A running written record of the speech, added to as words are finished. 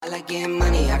like getting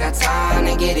money, I got time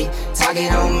to get it.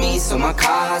 Target on me, so my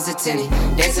car's a tinted.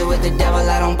 Dancing with the devil,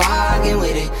 I don't bargain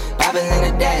with it. Bible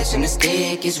in a dash, and the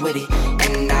stick is with it.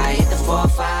 And I hit the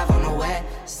 4-5 on the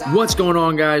west side. What's going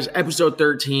on, guys? Episode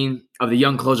 13 of the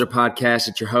Young Closer Podcast.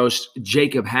 It's your host,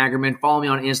 Jacob Hagerman. Follow me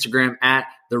on Instagram at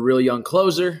The Real Young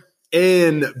Closer.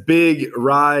 And Big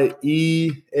Rye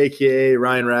E, a.k.a.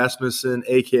 Ryan Rasmussen,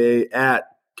 a.k.a. at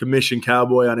Commission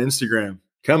Cowboy on Instagram.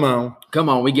 Come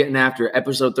on. We getting after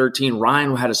episode 13.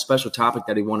 Ryan had a special topic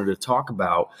that he wanted to talk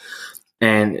about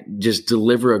and just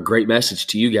deliver a great message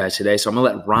to you guys today. So I'm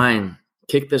going to let Ryan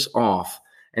kick this off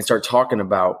and start talking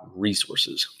about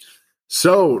resources.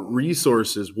 So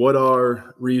resources, what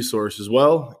are resources?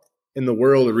 Well, in the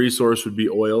world, a resource would be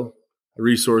oil. A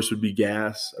resource would be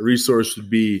gas. A resource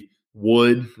would be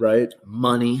wood, right?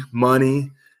 Money.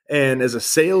 And as a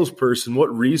salesperson,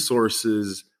 what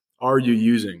resources are you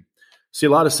using? See, a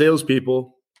lot of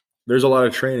salespeople, there's a lot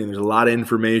of training, there's a lot of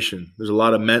information, there's a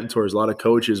lot of mentors, a lot of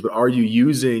coaches, but are you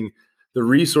using the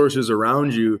resources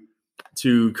around you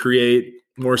to create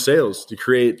more sales, to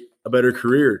create a better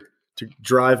career, to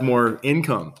drive more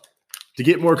income, to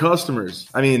get more customers?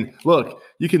 I mean, look,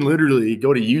 you can literally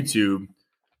go to YouTube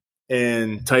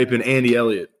and type in Andy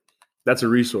Elliott. That's a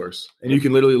resource. And you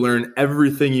can literally learn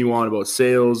everything you want about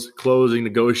sales, closing,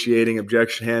 negotiating,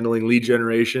 objection handling, lead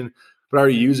generation. But are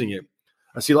you using it?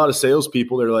 I see a lot of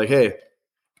salespeople. They're like, "Hey,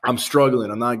 I'm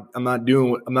struggling. I'm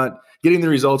not getting the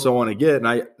results I want to get." And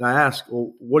I ask,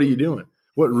 "Well, what are you doing?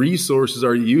 What resources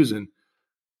are you using?"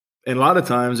 And a lot of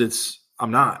times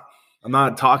I'm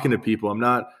not talking to people. I'm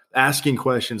not asking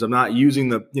questions. I'm not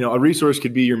using a resource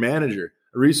could be your manager.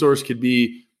 A resource could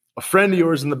be a friend of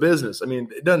yours in the business. I mean,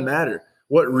 it doesn't matter.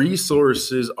 What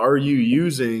resources are you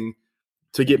using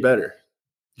to get better?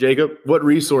 Jacob, what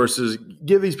resources?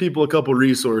 Give these people a couple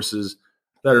resources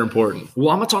that are important. Well,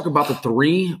 I'm going to talk about the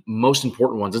three most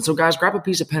important ones. And so, guys, grab a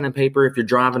piece of pen and paper. If you're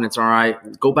driving, it's all right.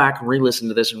 Go back and re-listen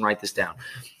to this and write this down.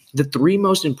 The three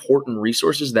most important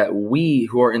resources that we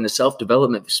who are in the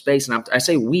self-development space, and I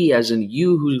say we as in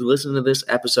you who listen to this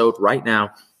episode right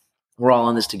now, we're all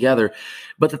on this together.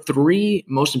 But the three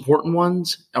most important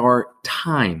ones are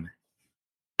time,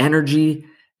 energy,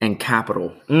 and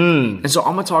capital. And so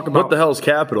I'm going to talk about— What the hell is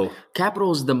capital?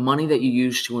 Capital is the money that you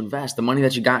use to invest, the money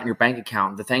that you got in your bank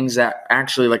account, the things that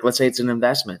actually, like, let's say it's an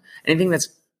investment, anything that's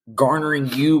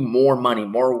garnering you more money,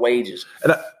 more wages.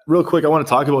 And real quick, I want to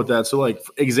talk about that. So, like,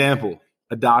 for example,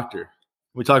 a doctor.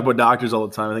 We talk about doctors all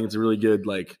the time. I think it's a really good,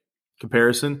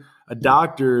 comparison. A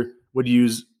doctor would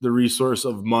use the resource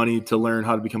of money to learn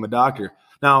how to become a doctor.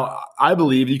 Now, I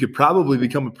believe you could probably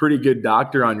become a pretty good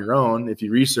doctor on your own if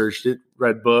you researched it,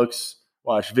 read books,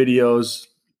 watched videos.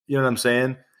 You know what I'm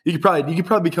saying? You could probably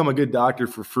become a good doctor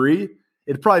for free.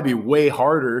 It'd probably be way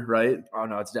harder, right? Oh,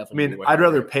 no, it's definitely— I mean, I'd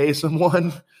rather pay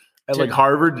someone at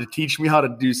Harvard to teach me how to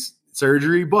do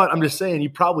surgery, but I'm just saying you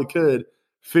probably could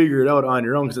figure it out on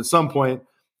your own, because at some point,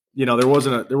 there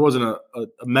wasn't a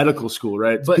medical school,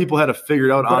 right? But people had to figure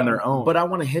it out on their own. But I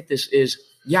want to hit this is,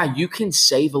 yeah, you can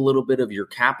save a little bit of your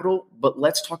capital, but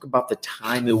let's talk about the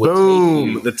time it would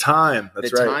take you. The time.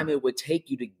 That's right. The time it would take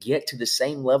you to get to the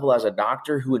same level as a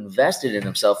doctor who invested in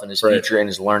himself and his future and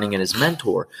his learning and his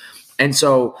mentor. And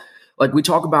so, we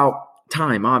talk about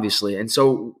time, obviously. And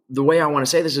so the way I want to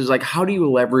say this is, how do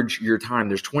you leverage your time?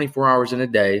 There's 24 hours in a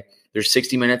day. There's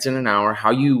 60 minutes in an hour.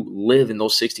 How you live in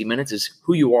those 60 minutes is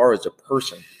who you are as a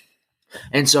person.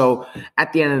 And so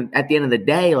at the end of the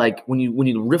day, when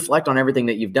you reflect on everything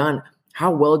that you've done,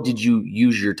 how well did you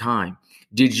use your time?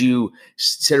 Did you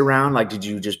sit around? Did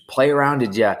you just play around?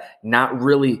 Did you not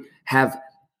really have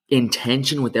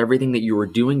intention with everything that you were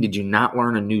doing? Did you not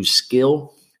learn a new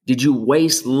skill? Did you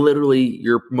waste literally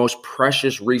your most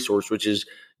precious resource, which is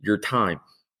your time?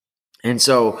 And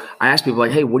so I ask people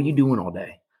hey, what are you doing all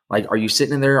day? Are you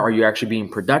sitting in there? Are you actually being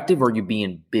productive? Or are you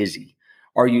being busy?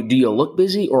 Do you look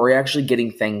busy, or are you actually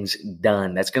getting things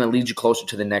done that's going to lead you closer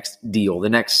to the next deal, the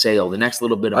next sale, the next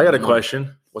little bit of I got a money?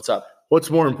 question. What's up? What's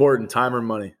more important, time or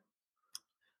money?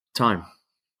 Time.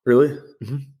 Really?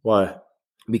 Mm-hmm. Why?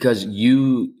 Because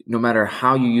no matter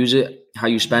how you use it, how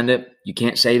you spend it, you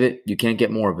can't save it. You can't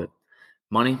get more of it.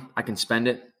 Money, I can spend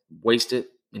it, waste it,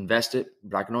 invest it,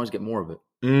 but I can always get more of it.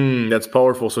 That's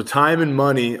powerful. So time and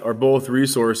money are both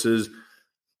resources.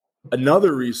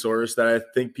 Another resource that I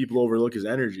think people overlook is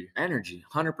energy. Energy,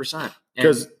 100%.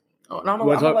 Because I'm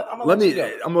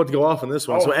about to go off on this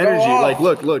one. So energy,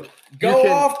 look. Go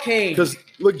off, King. Because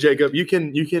look, Jacob, you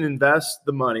can invest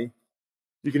the money,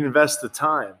 you can invest the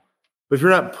time, but if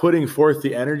you're not putting forth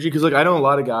the energy, because I know a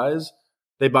lot of guys,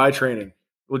 they buy training.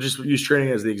 We'll just use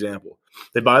training as the example.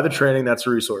 They buy the training, that's a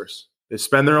resource. They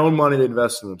spend their own money. They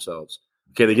invest in themselves.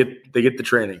 Okay, they get the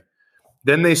training.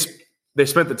 Then they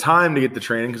spent the time to get the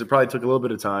training because it probably took a little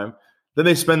bit of time. Then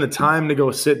they spend the time to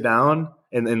go sit down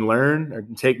and learn or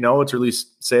take notes, or at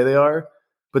least say they are.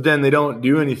 But then they don't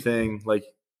do anything like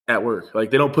at work. Like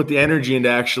they don't put the energy into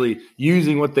actually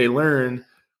using what they learned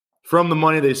from the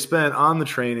money they spent on the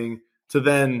training to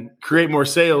then create more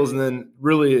sales. And then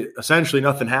really essentially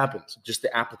nothing happens. Just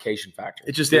the application factor.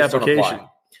 It's just the application.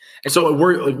 And so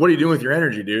what are you doing with your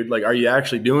energy, dude? Like, are you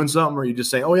actually doing something? Or are you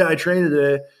just saying, oh yeah, I trained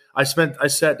today. I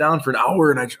sat down for an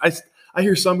hour, and I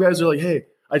hear some guys are like, hey,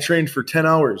 I trained for 10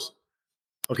 hours.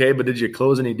 Okay, but did you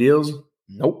close any deals?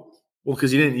 Nope. Well,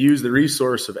 because you didn't use the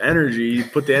resource of energy. You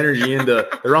put the energy into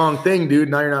the wrong thing, dude.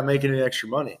 Now you're not making any extra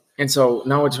money. And so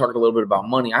now we're talking a little bit about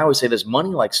money. I always say this: money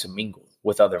likes to mingle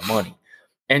with other money.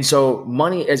 And so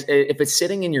money is, if it's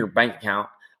sitting in your bank account,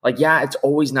 like, yeah, it's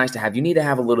always nice to have. You need to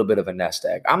have a little bit of a nest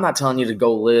egg. I'm not telling you to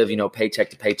go live,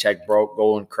 paycheck to paycheck, broke,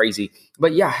 going crazy.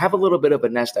 But yeah, have a little bit of a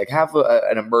nest egg. Have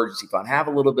an emergency fund. Have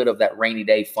a little bit of that rainy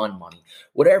day fund money,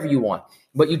 whatever you want.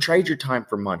 But you trade your time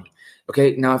for money.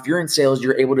 Okay. Now, if you're in sales,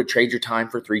 you're able to trade your time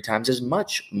for 3 times as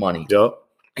much money. Yep.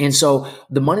 And so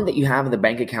the money that you have in the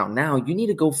bank account now, you need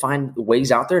to go find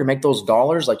ways out there to make those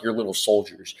dollars like your little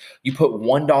soldiers. You put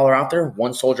 $1 out there,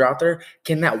 one soldier out there.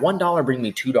 Can that $1 bring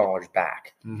me $2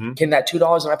 back? Mm-hmm. Can that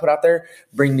 $2 that I put out there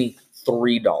bring me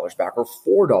 $3 back or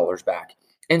 $4 back?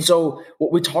 And so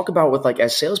what we talk about with, like,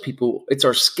 as salespeople, it's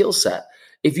our skill set.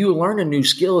 If you learn a new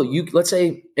skill, let's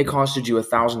say it costed you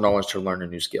 $1,000 to learn a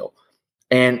new skill.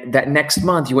 And that next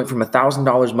month you went from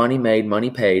 $1,000 money made, money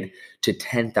paid to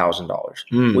 $10,000.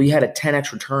 Well, you had a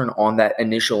 10x return on that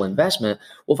initial investment.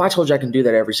 Well, if I told you I can do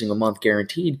that every single month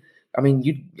guaranteed, I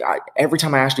mean, every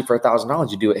time I asked you for $1,000,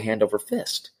 you do it hand over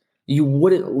fist. It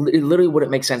literally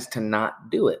wouldn't make sense to not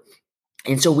do it.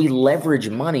 And so we leverage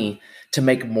money to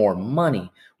make more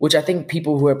money, which I think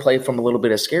people who have played from a little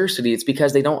bit of scarcity, it's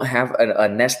because they don't have a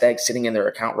nest egg sitting in their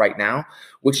account right now,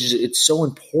 it's so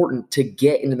important to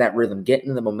get into that rhythm, get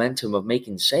into the momentum of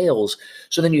making sales.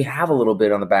 So then you have a little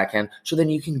bit on the back end. So then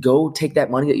you can go take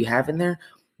that money that you have in there,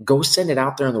 go send it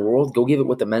out there in the world, go give it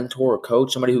with a mentor or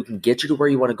coach, somebody who can get you to where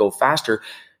you want to go faster.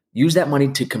 Use that money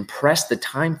to compress the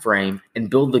time frame and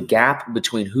build the gap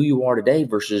between who you are today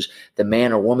versus the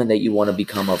man or woman that you want to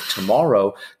become of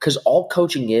tomorrow. Because all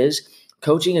coaching is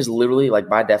literally, like,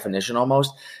 by definition,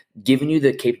 almost giving you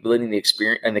the capability and the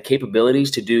experience and the capabilities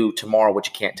to do tomorrow what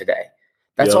you can't today.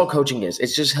 That's all coaching is.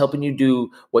 It's just helping you do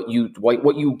what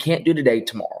you can't do today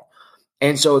tomorrow.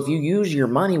 And so if you use your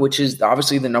money, which is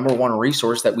obviously the number one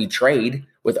resource that we trade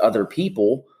with other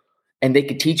people, and they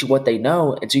could teach you what they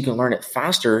know, and so you can learn it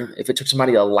faster. If it took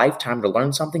somebody a lifetime to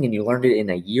learn something and you learned it in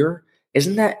a year,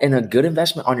 isn't that a good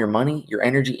investment on your money, your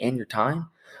energy, and your time?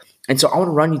 And so I want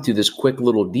to run you through this quick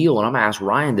little deal, and I'm going to ask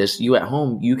Ryan this. You at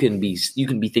home, you can be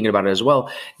thinking about it as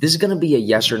well. This is going to be a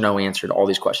yes or no answer to all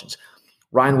these questions.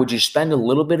 Ryan, would you spend a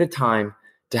little bit of time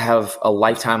to have a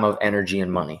lifetime of energy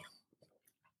and money?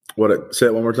 Say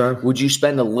it one more time. Would you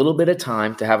spend a little bit of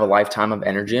time to have a lifetime of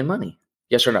energy and money?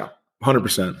 Yes or no?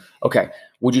 100%. Okay.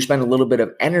 Would you spend a little bit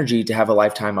of energy to have a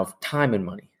lifetime of time and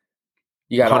money?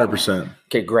 You got 100%.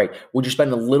 Okay, great. Would you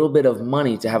spend a little bit of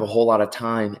money to have a whole lot of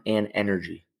time and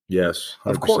energy? Yes,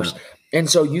 100%. Of course. And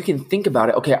so you can think about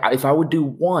it. Okay, if I would do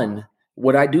one,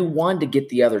 would I do one to get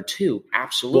the other two?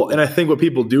 Absolutely. Well, and I think what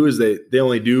people do is they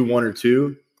only do one or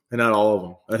two and not all of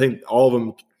them. I think all of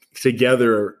them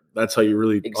together, that's how you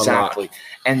really exactly unlock.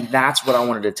 And that's what I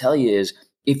wanted to tell you is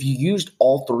if you used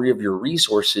all 3 of your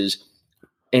resources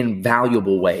in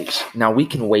valuable ways. Now, we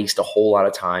can waste a whole lot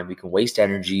of time. We can waste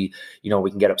energy. We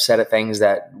can get upset at things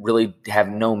that really have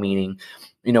no meaning.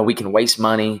 We can waste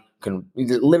money.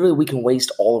 We can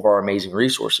waste all of our amazing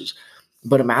resources.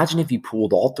 But imagine if you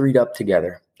pooled all 3 up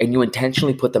together and you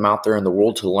intentionally put them out there in the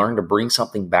world to learn, to bring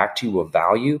something back to you of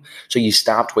value. So you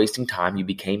stopped wasting time. You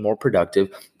became more productive.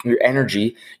 Your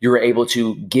energy, you were able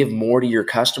to give more to your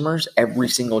customers every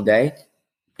single day.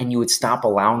 And you would stop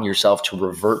allowing yourself to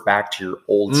revert back to your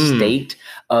old state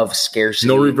of scarcity.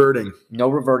 No reverting, no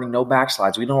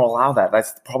backslides. We don't allow that.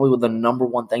 That's probably the number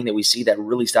one thing that we see that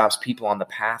really stops people on the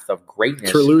path of greatness.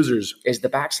 For losers is the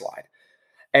backslide.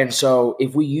 And so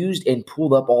if we used and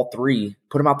pulled up all 3,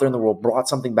 put them out there in the world, brought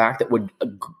something back that would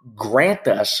grant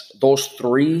us those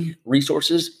 3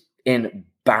 resources in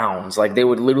bounds, like they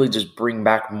would literally just bring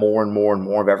back more and more and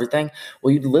more of everything.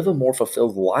 Well, you'd live a more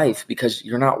fulfilled life because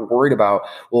you're not worried about,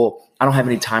 well, I don't have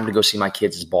any time to go see my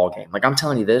kids' ball game. Like, I'm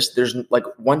telling you this, there's like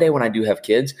one day when I do have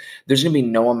kids, there's going to be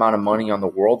no amount of money on the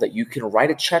world that you can write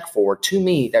a check for to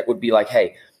me that would be like,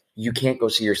 hey, you can't go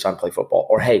see your son play football,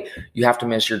 or hey, you have to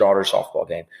miss your daughter's softball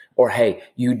game, or hey,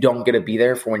 you don't get to be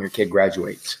there for when your kid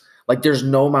graduates. Like there's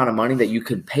no amount of money that you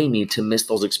could pay me to miss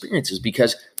those experiences,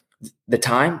 because the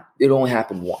time, it only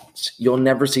happened once. You'll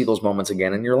never see those moments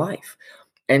again in your life.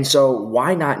 And so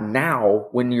why not now,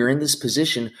 when you're in this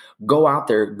position, go out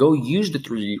there, go use the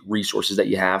 3 resources that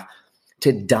you have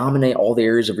to dominate all the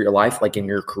areas of your life, like in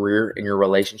your career, in your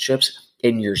relationships,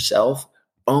 in yourself.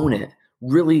 Own it.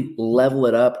 Really level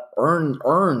it up.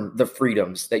 Earn the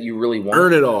freedoms that you really want.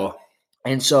 Earn it all.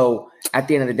 And so at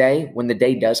the end of the day, when the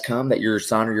day does come that your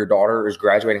son or your daughter is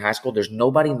graduating high school, there's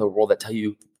nobody in the world that tell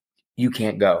you you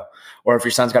can't go. Or if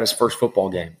your son's got his first football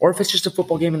game, or if it's just a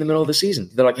football game in the middle of the season,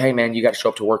 they're like, hey man, you got to show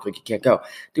up to work. Like you can't go.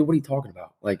 Dude, what are you talking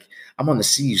about? Like I'm on the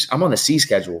C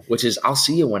schedule, which is I'll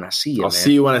see you when I see you.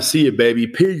 See you when I see you, baby.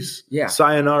 Peace. Yeah.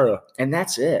 Sayonara. And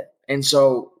that's it. And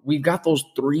so we've got those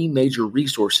 3 major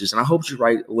resources, and I hope you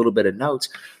write a little bit of notes,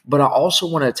 but I also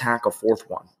want to attack a 4th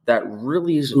one that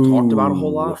really isn't talked about a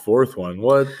whole lot. The 4th one.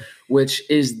 What? Which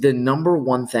is the number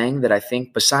one thing that I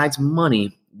think, besides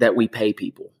money, that we pay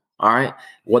people. All right.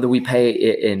 Whether we pay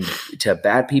it into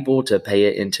bad people, to pay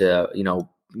it into,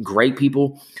 great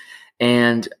people.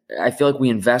 And I feel like we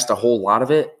invest a whole lot of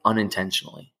it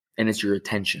unintentionally, and it's your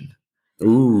attention.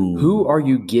 Ooh. Who are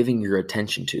you giving your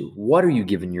attention to? What are you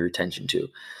giving your attention to?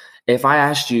 If I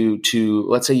asked you to,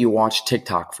 let's say you watch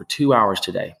TikTok for 2 hours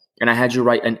today, and I had you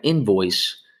write an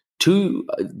invoice to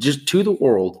the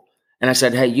world, and I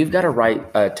said, hey, you've got to write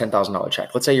a $10,000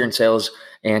 check. Let's say you're in sales,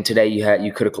 and today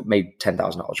you could have made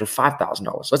 $10,000 or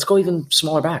 $5,000. Let's go even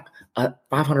smaller back,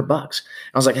 $500.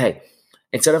 I was like, hey,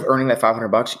 instead of earning that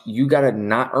 $500, you got to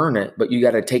not earn it, but you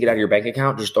got to take it out of your bank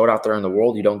account, just throw it out there in the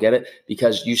world. You don't get it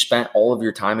because you spent all of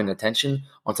your time and attention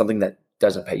on something that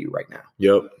doesn't pay you right now.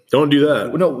 Yep. Don't do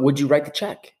that. No, would you write the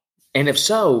check? And if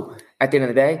so, at the end of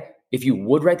the day, if you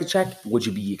would write the check, would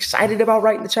you be excited about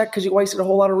writing the check because you wasted a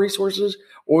whole lot of resources?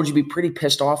 Or would you be pretty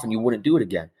pissed off and you wouldn't do it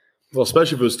again? Well,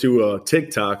 especially if it was to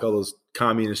TikTok, all those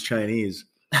communist Chinese.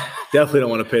 Definitely don't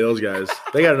want to pay those guys.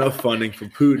 They got enough funding from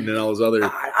Putin and all those other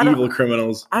evil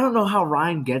criminals. I don't know how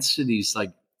Ryan gets to these.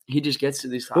 Like, he just gets to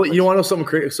these topics. Well, you want to know something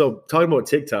crazy? So, talking about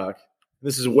TikTok,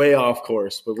 this is way off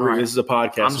course, but this is a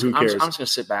podcast. Who cares? I'm just going to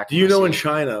sit back. Do you know in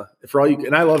China, for all you,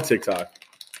 and I love TikTok,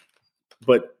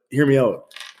 but hear me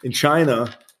out. In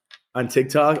China, on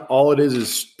TikTok, all it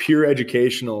is pure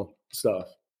educational stuff.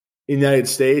 In the United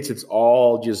States, it's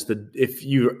all just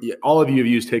all of you have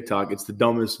used TikTok, it's the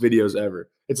dumbest videos ever.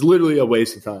 It's literally a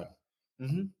waste of time.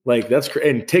 Mm-hmm. Like that's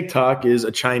and TikTok is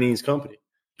a Chinese company.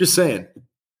 Just saying.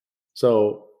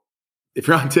 So if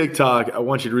you're on TikTok, I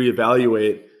want you to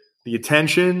reevaluate the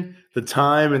attention, the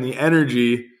time, and the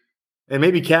energy, and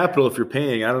maybe capital if you're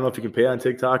paying. I don't know if you can pay on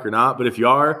TikTok or not, but if you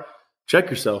are, check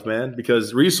yourself, man,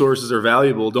 because resources are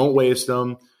valuable. Don't waste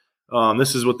them.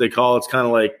 This is what they call, it's kind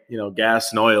of like,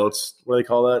 gas and oil. It's what do they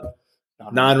call that?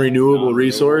 Non-renewable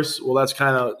resource. Well, that's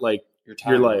kind of like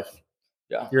your life.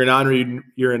 Yeah. You're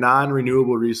a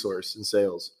non-renewable resource in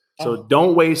sales. So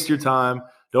don't waste your time.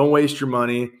 Don't waste your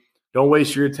money. Don't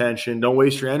waste your attention. Don't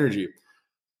waste your energy.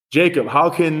 Jacob, how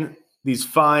can these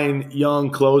fine young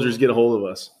closers get a hold of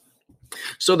us?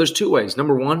 So there's 2 ways.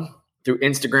 Number one, through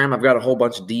Instagram. I've got a whole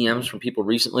bunch of DMs from people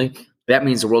recently. That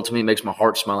means the world to me. It makes my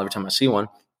heart smile every time I see one.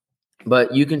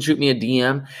 But you can shoot me a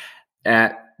DM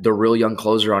at The Real Young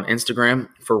Closer on Instagram.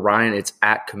 For Ryan, it's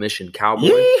at Commission Cowboy.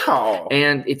 Yeehaw!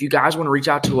 And if you guys want to reach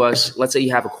out to us, let's say you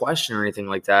have a question or anything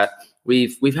like that,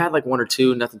 we've had like 1 or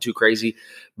 2, nothing too crazy.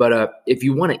 But if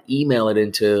you want to email it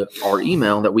into our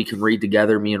email that we can read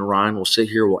together, me and Ryan will sit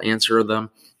here, we'll answer them.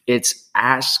 It's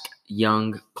Ask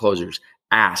Young Closers.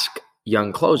 Ask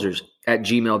Young Closers at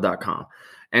gmail.com.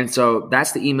 And so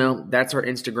that's the email. That's our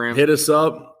Instagram. Hit us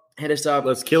up.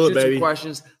 Let's kill it, baby. Some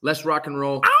questions. Let's rock and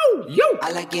roll. Ow! Yo!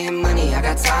 I like getting money, I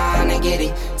got time to get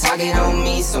it. Target on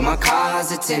me, so my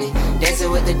car's a tenant.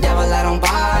 Dancing with the devil, I don't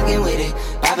bargain with it.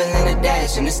 Bobbing in the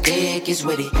dash, and the stick is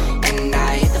with it. And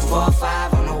I hit the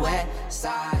 4-5.